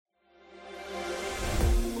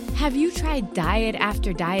Have you tried diet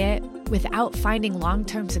after diet without finding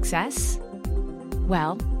long-term success?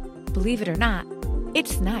 Well, believe it or not,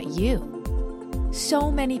 it's not you.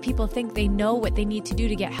 So many people think they know what they need to do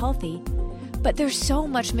to get healthy, but there's so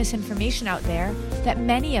much misinformation out there that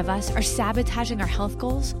many of us are sabotaging our health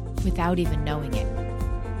goals without even knowing it.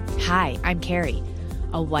 Hi, I'm Carrie,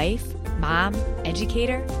 a wife, mom,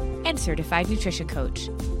 educator, and certified nutrition coach.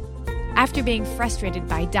 After being frustrated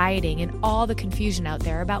by dieting and all the confusion out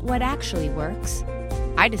there about what actually works,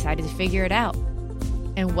 I decided to figure it out.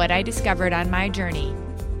 And what I discovered on my journey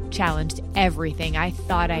challenged everything I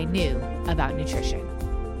thought I knew about nutrition.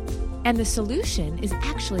 And the solution is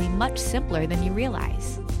actually much simpler than you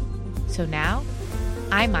realize. So now,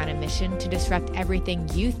 I'm on a mission to disrupt everything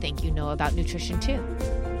you think you know about nutrition too.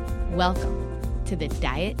 Welcome to the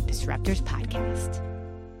Diet Disruptors Podcast.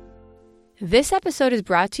 This episode is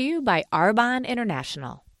brought to you by Arbonne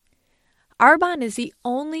International. Arbonne is the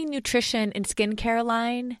only nutrition and skincare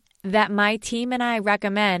line that my team and I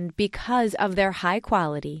recommend because of their high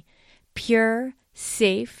quality, pure,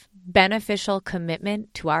 safe, beneficial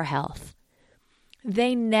commitment to our health.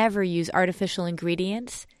 They never use artificial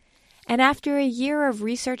ingredients, and after a year of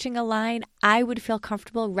researching a line I would feel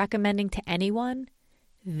comfortable recommending to anyone,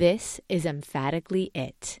 this is emphatically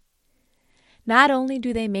it. Not only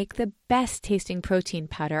do they make the best tasting protein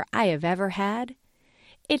powder I have ever had,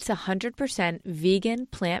 it's 100% vegan,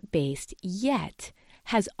 plant-based, yet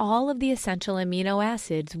has all of the essential amino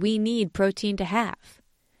acids we need protein to have.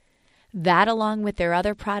 That, along with their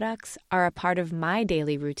other products, are a part of my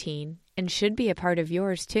daily routine and should be a part of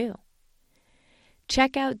yours too.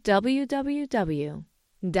 Check out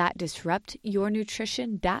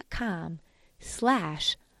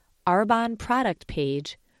www.disruptyournutrition.com/Arbonne product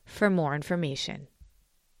page for more information.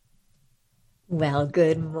 Well,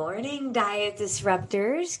 good morning, Diet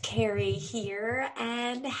Disruptors. Carrie here,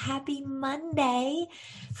 and happy Monday.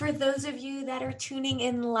 For those of you that are tuning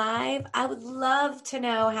in live, I would love to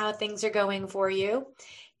know how things are going for you.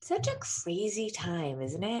 It's such a crazy time,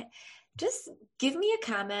 isn't it? Just give me a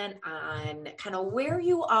comment on kind of where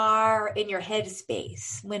you are in your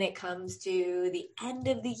headspace when it comes to the end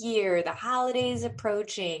of the year, the holidays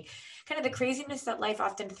approaching, kind of the craziness that life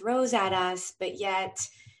often throws at us, but yet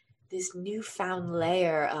this newfound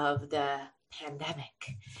layer of the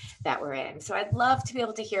pandemic that we're in. So I'd love to be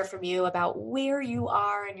able to hear from you about where you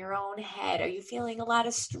are in your own head. Are you feeling a lot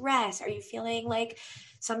of stress? Are you feeling like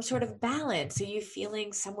some sort of balance? Are you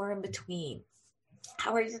feeling somewhere in between?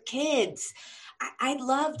 How are your kids? I'd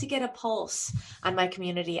love to get a pulse on my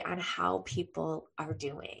community on how people are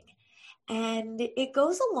doing. And it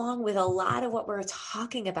goes along with a lot of what we're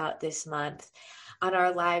talking about this month on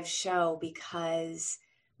our live show, because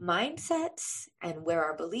mindsets and where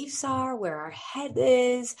our beliefs are, where our head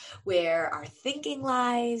is, where our thinking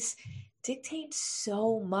lies, dictate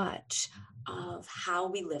so much of how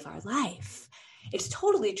we live our life. It's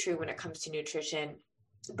totally true when it comes to nutrition,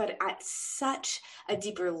 but at such a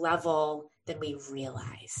deeper level than we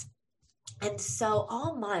realize. And so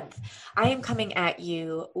all month, I am coming at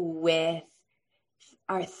you with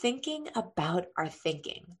our thinking about our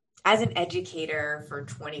thinking. As an educator for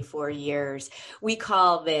 24 years, we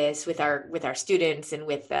call this with our students and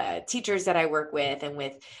with teachers that I work with, and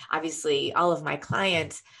with obviously all of my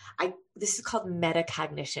clients, this is called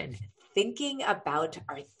metacognition, thinking about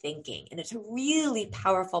our thinking. And it's a really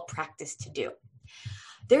powerful practice to do.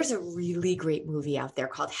 There's a really great movie out there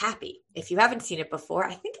called Happy. If you haven't seen it before,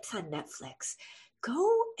 I think it's on Netflix.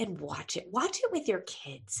 Go and watch it. Watch it with your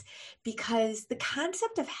kids, because the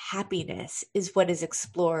concept of happiness is what is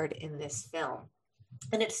explored in this film.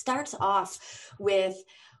 And it starts off with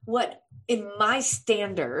what, in my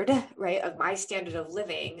standard, right, of my standard of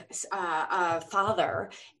living, a father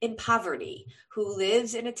in poverty who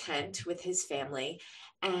lives in a tent with his family,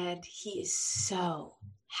 and he is so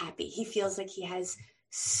happy. He feels like he has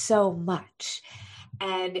so much.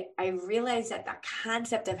 And I realized that the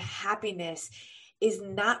concept of happiness is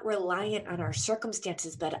not reliant on our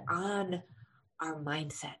circumstances, but on our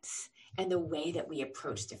mindsets and the way that we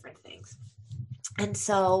approach different things. And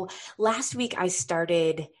so last week I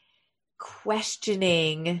started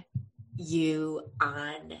questioning you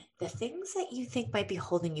on the things that you think might be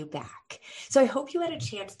holding you back. So I hope you had a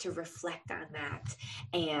chance to reflect on that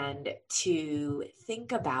and to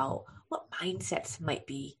think about what mindsets might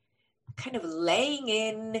be kind of laying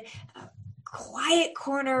in a quiet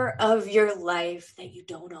corner of your life that you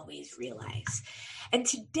don't always realize. And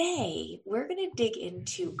today we're going to dig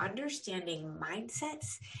into understanding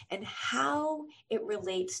mindsets and how it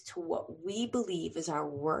relates to what we believe is our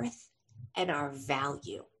worth and our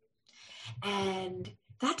value. And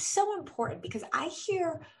that's so important because I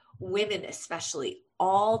hear women especially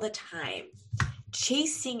all the time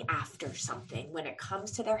chasing after something when it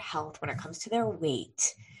comes to their health, when it comes to their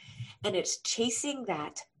weight, and it's chasing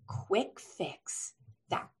that quick fix,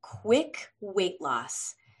 that quick weight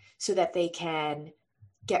loss so that they can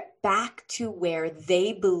get back to where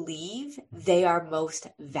they believe they are most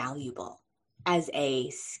valuable as a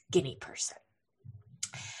skinny person.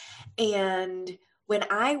 And when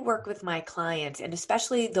I work with my clients, and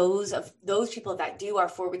especially those people that do our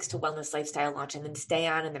 4 weeks to wellness lifestyle launch and then stay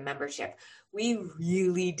on in the membership, we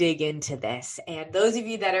really dig into this. And those of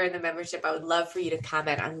you that are in the membership, I would love for you to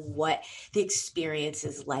comment on what the experience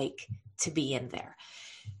is like to be in there.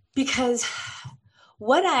 Because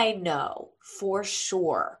what I know for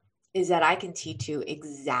sure is that I can teach you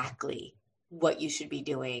exactly what you should be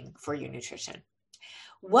doing for your nutrition.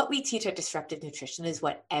 What we teach at Disruptive Nutrition is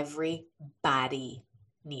what everybody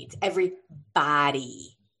needs.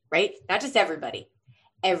 Everybody, right? Not just everybody.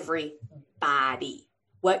 Everybody.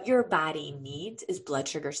 What your body needs is blood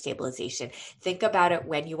sugar stabilization. Think about it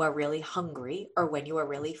when you are really hungry or when you are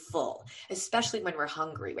really full, especially when we're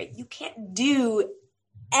hungry, right? You can't do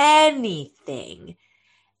anything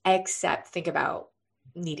except think about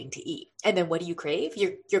needing to eat. And then what do you crave?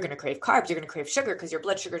 You're going to crave carbs. You're going to crave sugar because your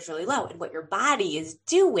blood sugar is really low. And what your body is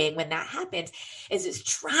doing when that happens is it's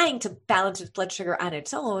trying to balance its blood sugar on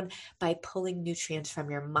its own by pulling nutrients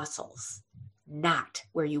from your muscles, not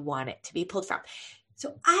where you want it to be pulled from.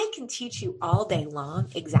 So I can teach you all day long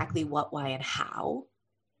exactly what, why, and how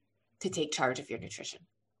to take charge of your nutrition.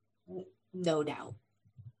 No doubt.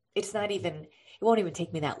 It won't even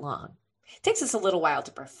take me that long. It takes us a little while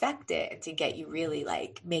to perfect it and to get you really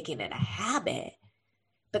like making it a habit.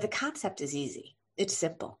 But the concept is easy. It's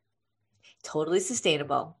simple, totally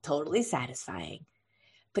sustainable, totally satisfying.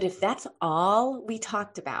 But if that's all we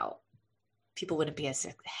talked about, people wouldn't be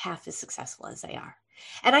half as successful as they are.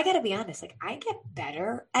 And I got to be honest, like I get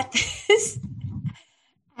better at this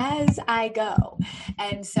as I go.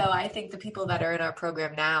 And so I think the people that are in our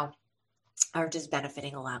program now are just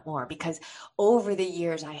benefiting a lot more because over the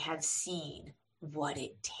years, I have seen what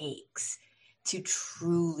it takes to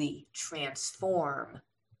truly transform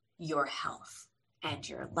your health and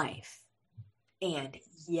your life. And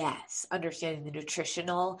yes, understanding the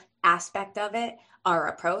nutritional aspect of it, our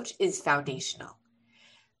approach is foundational.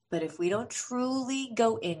 But if we don't truly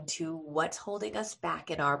go into what's holding us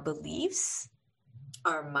back in our beliefs,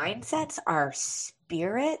 our mindsets, our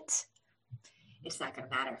spirit, it's not going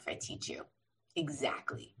to matter if I teach you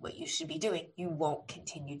exactly what you should be doing. You won't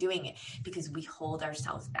continue doing it because we hold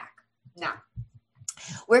ourselves back. Now,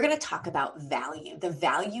 we're going to talk about value, the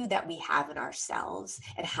value that we have in ourselves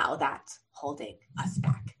and how that's holding us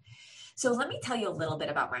back. So let me tell you a little bit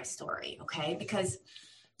about my story, okay? Because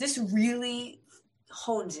this really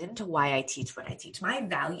hones into why I teach what I teach. My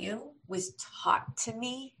value was taught to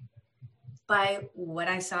me by what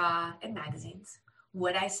I saw in magazines,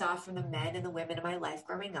 what I saw from the men and the women in my life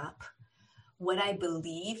growing up, what I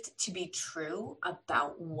believed to be true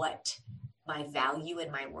about what my value and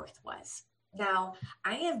my worth was. Now,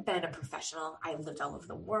 I have been a professional. I have lived all over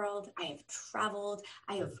the world. I have traveled.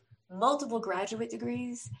 I have multiple graduate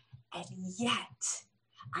degrees. And yet,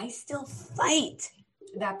 I still fight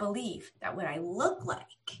that belief that what I look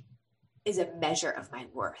like is a measure of my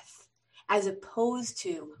worth, as opposed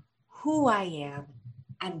to who I am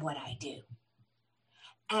and what I do.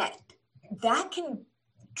 And that can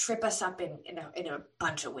trip us up in a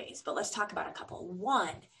bunch of ways, but let's talk about a couple.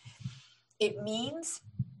 One, it means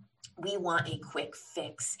we want a quick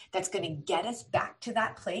fix that's going to get us back to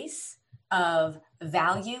that place of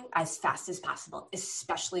value as fast as possible,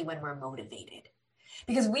 especially when we're motivated.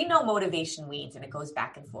 Because we know motivation weeds and it goes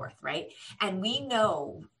back and forth, right? And we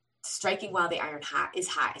know striking while the iron hot is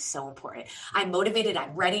so important. I'm motivated.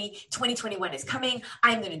 I'm ready. 2021 is coming.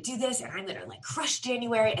 I'm going to do this and I'm going to like crush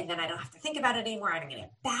January. And then I don't have to think about it anymore. I'm going to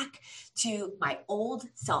get back to my old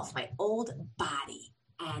self, my old body.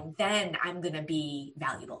 And then I'm going to be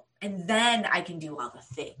valuable. And then I can do all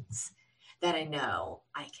the things that I know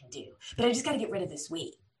I can do. But I just got to get rid of this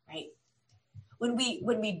weight, right? When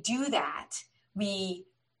we do that, we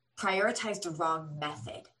prioritize the wrong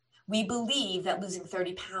method. We believe that losing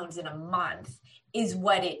 30 pounds in a month is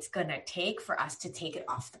what it's going to take for us to take it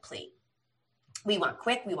off the plate. We want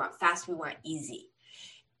quick, we want fast, we want easy.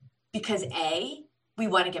 Because A, we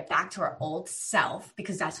want to get back to our old self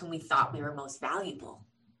because that's when we thought we were most valuable.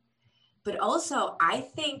 But also, I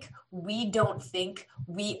think we don't think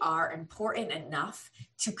we are important enough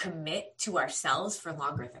to commit to ourselves for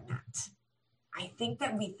longer than that. I think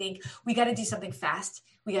that we think we got to do something fast.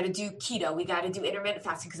 We got to do keto. We got to do intermittent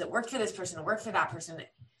fasting because it worked for this person. It worked for that person.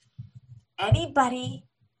 Anybody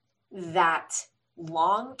that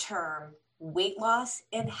long-term weight loss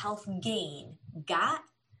and health gain got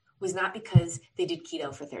was not because they did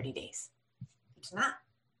keto for 30 days. It's not.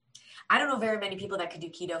 I don't know very many people that could do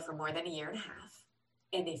keto for more than a year and a half.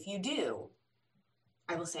 And if you do,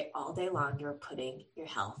 I will say all day long, you're putting your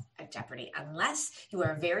health at jeopardy unless you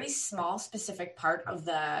are a very small, specific part of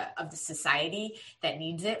the society that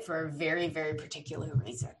needs it for a very, very particular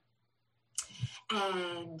reason.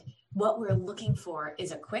 And what we're looking for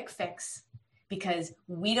is a quick fix because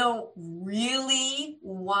we don't really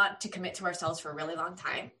want to commit to ourselves for a really long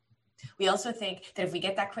time. We also think that if we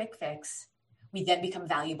get that quick fix, we then become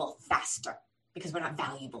valuable faster because we're not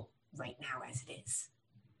valuable right now as it is.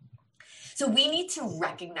 So we need to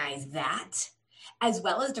recognize that as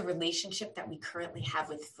well as the relationship that we currently have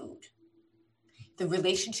with food, the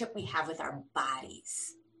relationship we have with our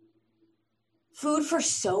bodies. Food for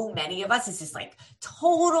so many of us is this like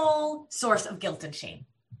total source of guilt and shame,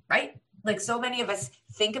 right? Like so many of us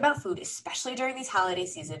think about food, especially during these holiday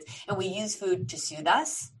seasons, and we use food to soothe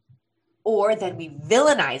us, or then we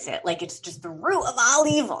villainize it like it's just the root of all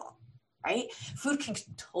evil, right? Food can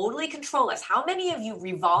totally control us. How many of you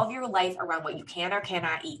revolve your life around what you can or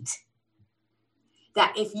cannot eat?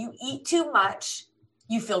 That if you eat too much,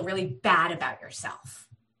 you feel really bad about yourself,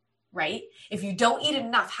 right? If you don't eat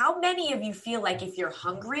enough, how many of you feel like if you're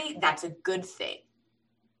hungry, that's a good thing?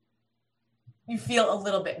 You feel a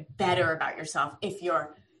little bit better about yourself if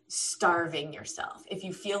you're starving yourself. If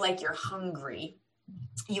you feel like you're hungry,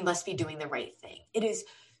 you must be doing the right thing. It is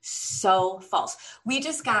so false. We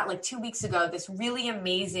just got like 2 weeks ago, this really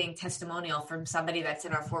amazing testimonial from somebody that's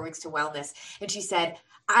in our 4 weeks to wellness. And she said,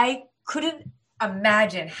 I couldn't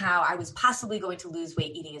imagine how I was possibly going to lose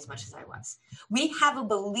weight eating as much as I was. We have a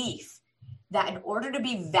belief that in order to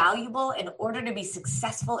be valuable, in order to be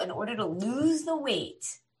successful, in order to lose the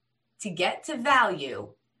weight, to get to value,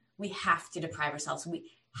 we have to deprive ourselves. We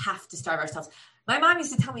have to starve ourselves. My mom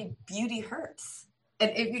used to tell me beauty hurts. And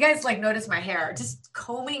if you guys like notice my hair, just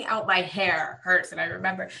combing out my hair hurts. And I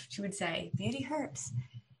remember she would say, beauty hurts,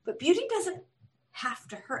 but beauty doesn't have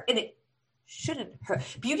to hurt. And it shouldn't hurt.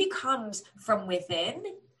 Beauty comes from within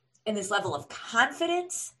in this level of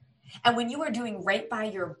confidence. And when you are doing right by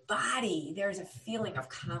your body, there's a feeling of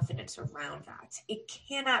confidence around that. It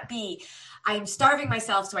cannot be, I'm starving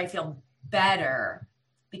myself so I feel better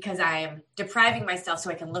because I'm depriving myself so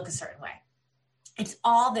I can look a certain way. It's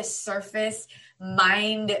all this surface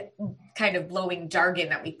mind kind of blowing jargon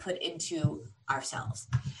that we put into ourselves.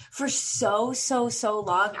 For so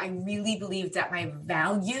long, I really believed that my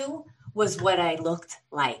value was what I looked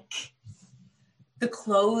like. The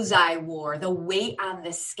clothes I wore, the weight on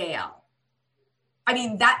the scale. I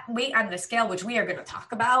mean, that weight on the scale, which we are going to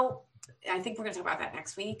talk about, I think we're going to talk about that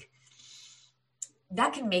next week,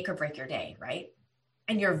 that can make or break your day, right?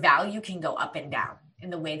 And your value can go up and down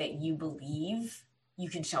in the way that you believe you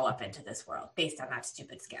can show up into this world based on that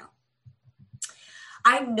stupid scale.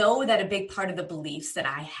 I know that a big part of the beliefs that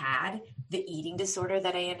I had, the eating disorder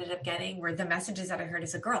that I ended up getting, were the messages that I heard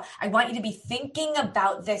as a girl. I want you to be thinking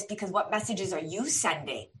about this because what messages are you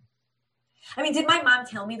sending? I mean, did my mom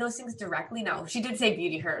tell me those things directly? No, she did say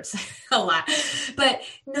beauty hurts a lot, but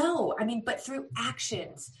no, I mean, but through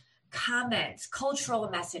actions, comments, cultural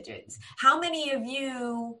messages. How many of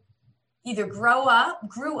you either grew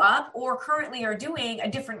up, or currently are doing a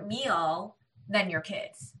different meal than your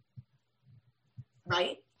kids?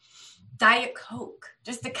 Right? Diet Coke,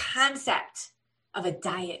 just the concept of a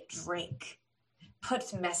diet drink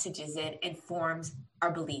puts messages in and forms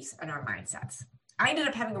our beliefs and our mindsets. I ended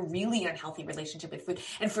up having a really unhealthy relationship with food.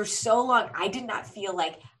 And for so long, I did not feel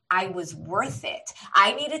like I was worth it.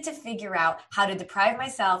 I needed to figure out how to deprive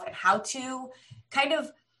myself and how to kind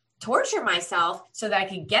of torture myself so that I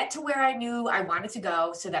could get to where I knew I wanted to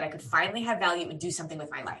go so that I could finally have value and do something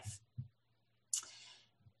with my life.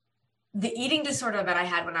 The eating disorder that I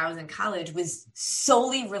had when I was in college was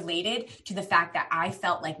solely related to the fact that I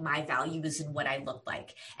felt like my value was in what I looked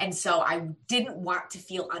like. And so I didn't want to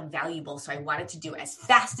feel unvaluable. So I wanted to do as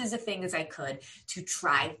fast as a thing as I could to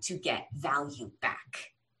try to get value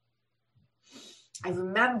back. I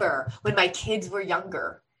remember when my kids were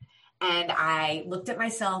younger and I looked at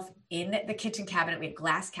myself in the kitchen cabinet. We had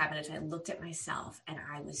glass cabinets. And I looked at myself and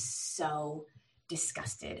I was so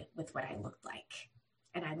disgusted with what I looked like.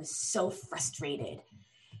 And I was so frustrated.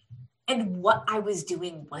 And what I was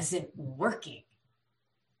doing wasn't working.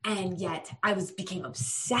 And yet I became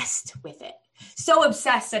obsessed with it. So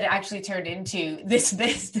obsessed that it actually turned into this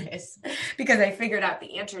business because I figured out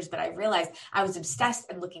the answers, but I realized I was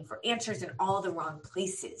obsessed and looking for answers in all the wrong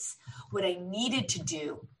places. What I needed to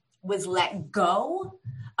do was let go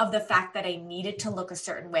of the fact that I needed to look a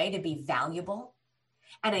certain way to be valuable.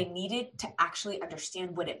 And I needed to actually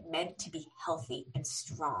understand what it meant to be healthy and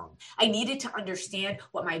strong. I needed to understand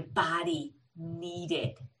what my body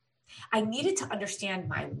needed. I needed to understand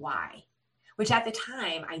my why, which at the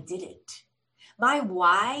time I didn't. My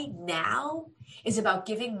why now is about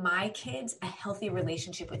giving my kids a healthy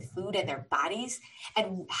relationship with food and their bodies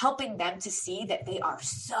and helping them to see that they are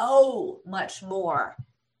so much more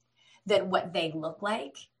than what they look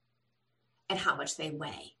like and how much they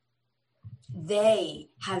weigh. They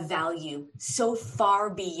have value so far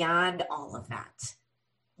beyond all of that.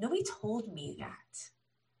 Nobody told me that.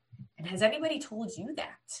 And has anybody told you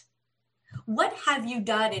that? What have you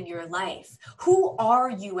done in your life? Who are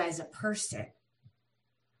you as a person?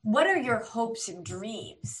 What are your hopes and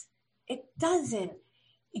dreams? It doesn't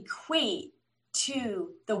equate to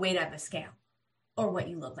the weight on the scale or what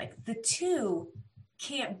you look like. The two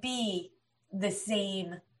can't be the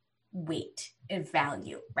same weight and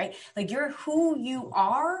value, right? Like who you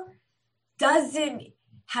are doesn't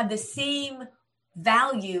have the same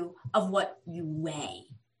value of what you weigh.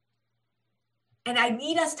 And I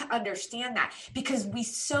need us to understand that because we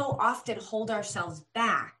so often hold ourselves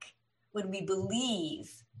back when we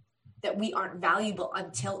believe that we aren't valuable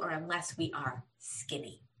until or unless we are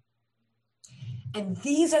skinny. And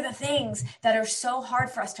these are the things that are so hard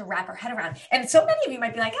for us to wrap our head around. And so many of you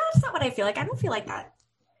might be like, that's not what I feel like. I don't feel like that.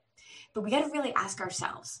 But we got to really ask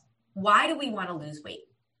ourselves, why do we want to lose weight?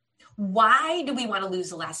 Why do we want to lose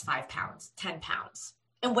the last 5 pounds, 10 pounds?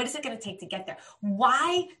 And what is it going to take to get there?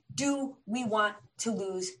 Why do we want to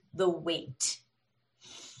lose the weight?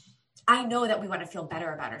 I know that we want to feel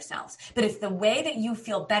better about ourselves. But if the way that you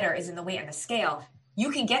feel better is in the weight on the scale,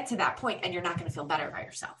 you can get to that point and you're not going to feel better about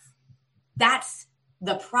yourself. That's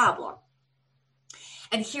the problem.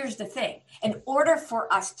 And here's the thing. In order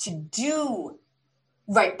for us to do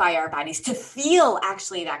right by our bodies, to feel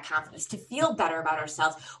actually that confidence, to feel better about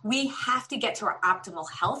ourselves, we have to get to our optimal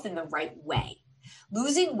health in the right way.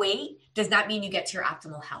 Losing weight does not mean you get to your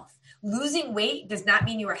optimal health. Losing weight does not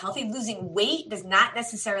mean you are healthy. Losing weight does not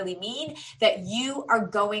necessarily mean that you are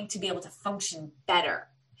going to be able to function better.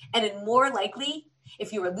 And more likely,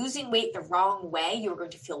 if you are losing weight the wrong way, you're going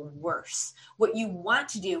to feel worse. What you want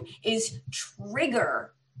to do is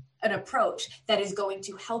trigger an approach that is going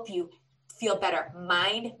to help you feel better,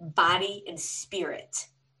 mind, body, and spirit.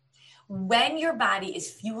 When your body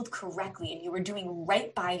is fueled correctly and you are doing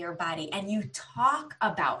right by your body and you talk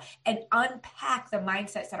about and unpack the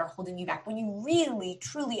mindsets that are holding you back, when you really,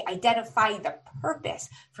 truly identify the purpose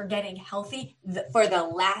for getting healthy for the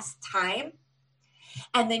last time,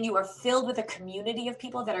 and then you are filled with a community of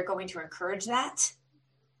people that are going to encourage that,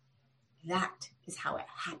 that is how it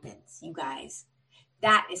happens, you guys.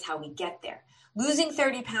 That is how we get there. Losing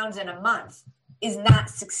 30 pounds in a month is not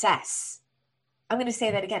success. I'm going to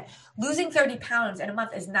say that again. Losing 30 pounds in a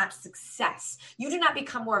month is not success. You do not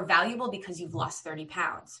become more valuable because you've lost 30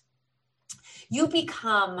 pounds. You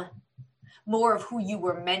become more of who you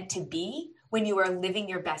were meant to be when you are living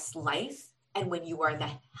your best life and when you are the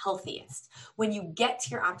healthiest. When you get to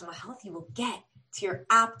your optimal health, you will get to your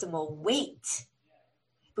optimal weight.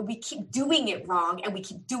 But we keep doing it wrong and we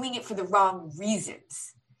keep doing it for the wrong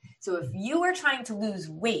reasons. So if you are trying to lose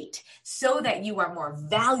weight so that you are more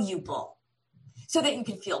valuable, so that you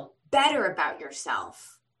can feel better about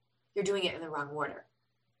yourself, you're doing it in the wrong order.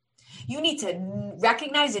 You need to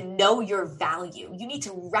recognize and know your value. You need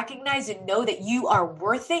to recognize and know that you are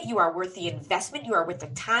worth it. You are worth the investment. You are worth the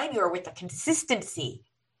time. You are worth the consistency.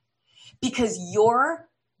 Because your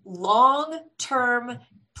long-term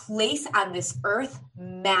place on this earth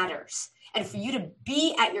matters. And for you to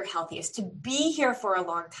be at your healthiest, to be here for a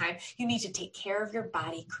long time, you need to take care of your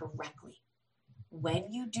body correctly.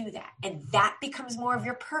 When you do that, and that becomes more of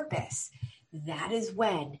your purpose, that is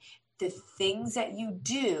when the things that you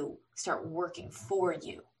do start working for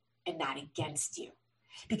you and not against you.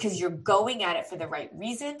 Because you're going at it for the right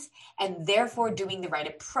reasons and therefore doing the right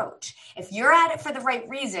approach. If you're at it for the right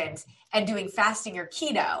reasons and doing fasting or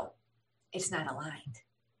keto, it's not aligned.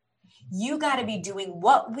 You got to be doing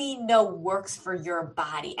what we know works for your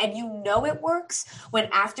body. And you know it works when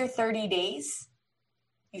after 30 days,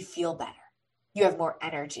 you feel better. You have more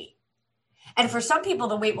energy. And for some people,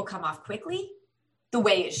 the weight will come off quickly, the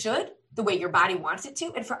way it should, the way your body wants it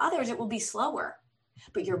to. And for others, it will be slower.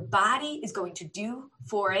 But your body is going to do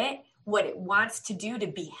for it what it wants to do to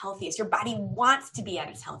be healthiest. Your body wants to be at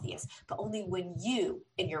its healthiest, but only when you,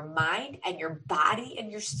 in your mind and your body and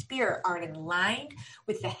your spirit, are in line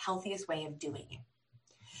with the healthiest way of doing it.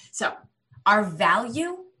 So our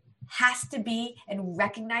value has to be in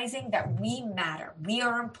recognizing that we matter. We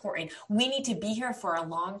are important. We need to be here for a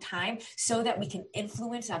long time so that we can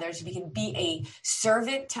influence others. We can be a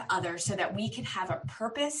servant to others so that we can have a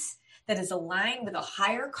purpose that is aligned with a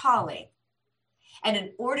higher calling. And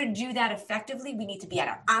in order to do that effectively, we need to be at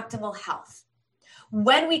our optimal health.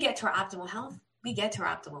 When we get to our optimal health, we get to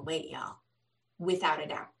our optimal weight, y'all, without a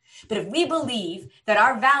doubt. But if we believe that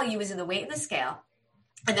our value is in the weight in the scale,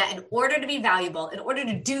 and that in order to be valuable, in order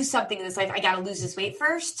to do something in this life, I got to lose this weight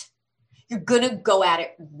first, you're going to go at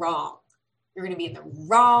it wrong. You're going to be in the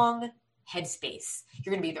wrong headspace.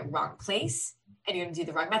 You're going to be in the wrong place, and you're going to do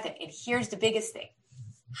the wrong method. And here's the biggest thing.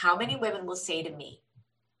 How many women will say to me,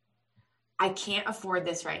 I can't afford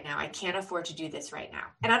this right now. I can't afford to do this right now.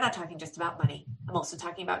 And I'm not talking just about money. I'm also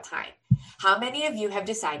talking about time. How many of you have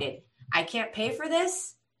decided, I can't pay for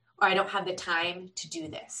this, or I don't have the time to do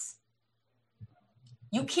this?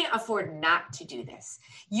 You can't afford not to do this.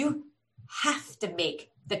 You have to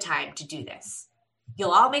make the time to do this.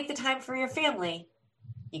 You'll all make the time for your family.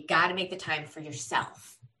 You got to make the time for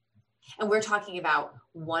yourself. And we're talking about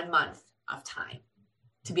 1 month of time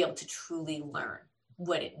to be able to truly learn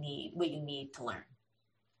what you need to learn.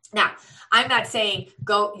 Now, I'm not saying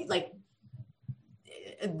go like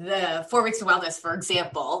the 4 weeks to wellness, for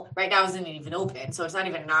example, right now isn't even open, so it's not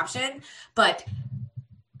even an option, but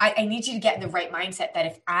I need you to get in the right mindset that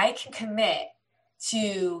if I can commit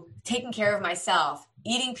to taking care of myself,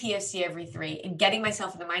 eating PFC every 3, and getting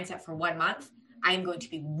myself in the mindset for 1 month, I am going to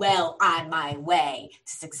be well on my way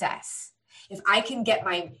to success. If I can get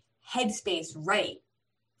my headspace right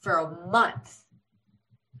for a month,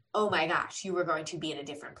 oh my gosh, you are going to be in a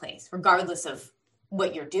different place, regardless of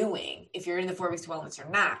what you're doing. If you're in the 4 weeks to wellness or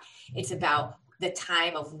not, it's about the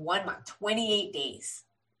time of 1 month, 28 days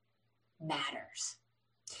matters.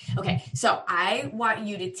 Okay, so I want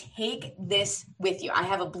you to take this with you. I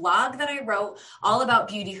have a blog that I wrote all about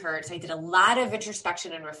Beauty Hurts. I did a lot of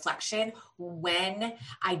introspection and reflection when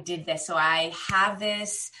I did this. So I have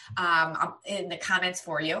this in the comments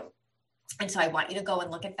for you. And so I want you to go and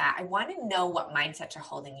look at that. I want to know what mindsets are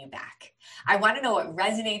holding you back. I want to know what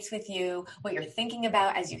resonates with you, what you're thinking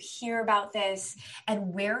about as you hear about this,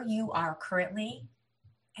 and where you are currently,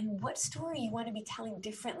 and what story you want to be telling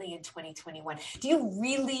differently in 2021. Do you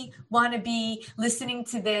really want to be listening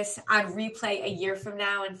to this on replay a year from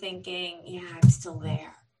now and thinking, yeah, I'm still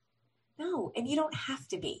there? No, and you don't have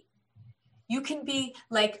to be. You can be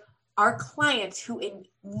like our clients who in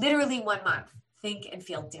literally 1 month think and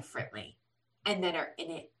feel differently and then are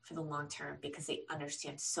in it for the long term because they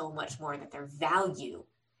understand so much more that their value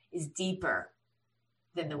is deeper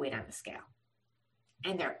than the weight on the scale.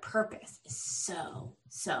 And their purpose is so,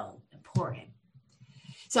 so important.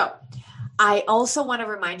 So I also want to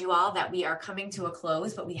remind you all that we are coming to a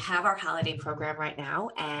close, but we have our holiday program right now,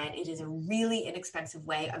 and it is a really inexpensive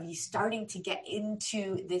way of you starting to get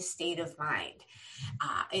into this state of mind.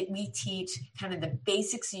 We teach kind of the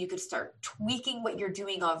basics so you could start tweaking what you're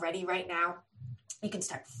doing already right now. You can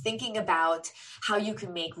start thinking about how you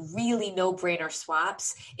can make really no-brainer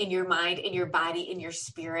swaps in your mind, in your body, in your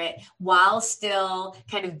spirit, while still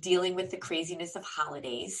kind of dealing with the craziness of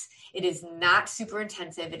holidays. It is not super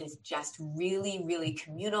intensive. It is just really, really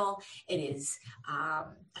communal. It is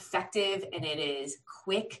effective, and it is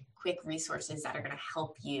quick resources that are going to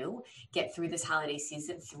help you get through this holiday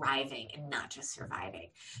season thriving and not just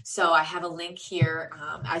surviving. So I have a link here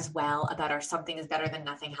as well about our Something is Better Than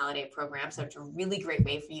Nothing holiday program. So it's a really great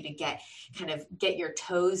way for you to get your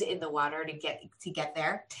toes in the water to get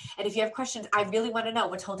there. And if you have questions, I really want to know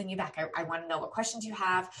what's holding you back. I want to know what questions you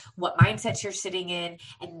have, what mindsets you're sitting in.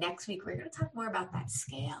 And next week, we're going to talk more about that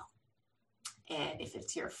scale. And if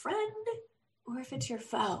it's your friend or if it's your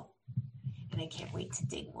foe. And I can't wait to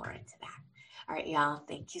dig more into that. All right, y'all.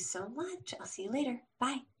 Thank you so much. I'll see you later.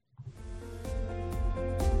 Bye.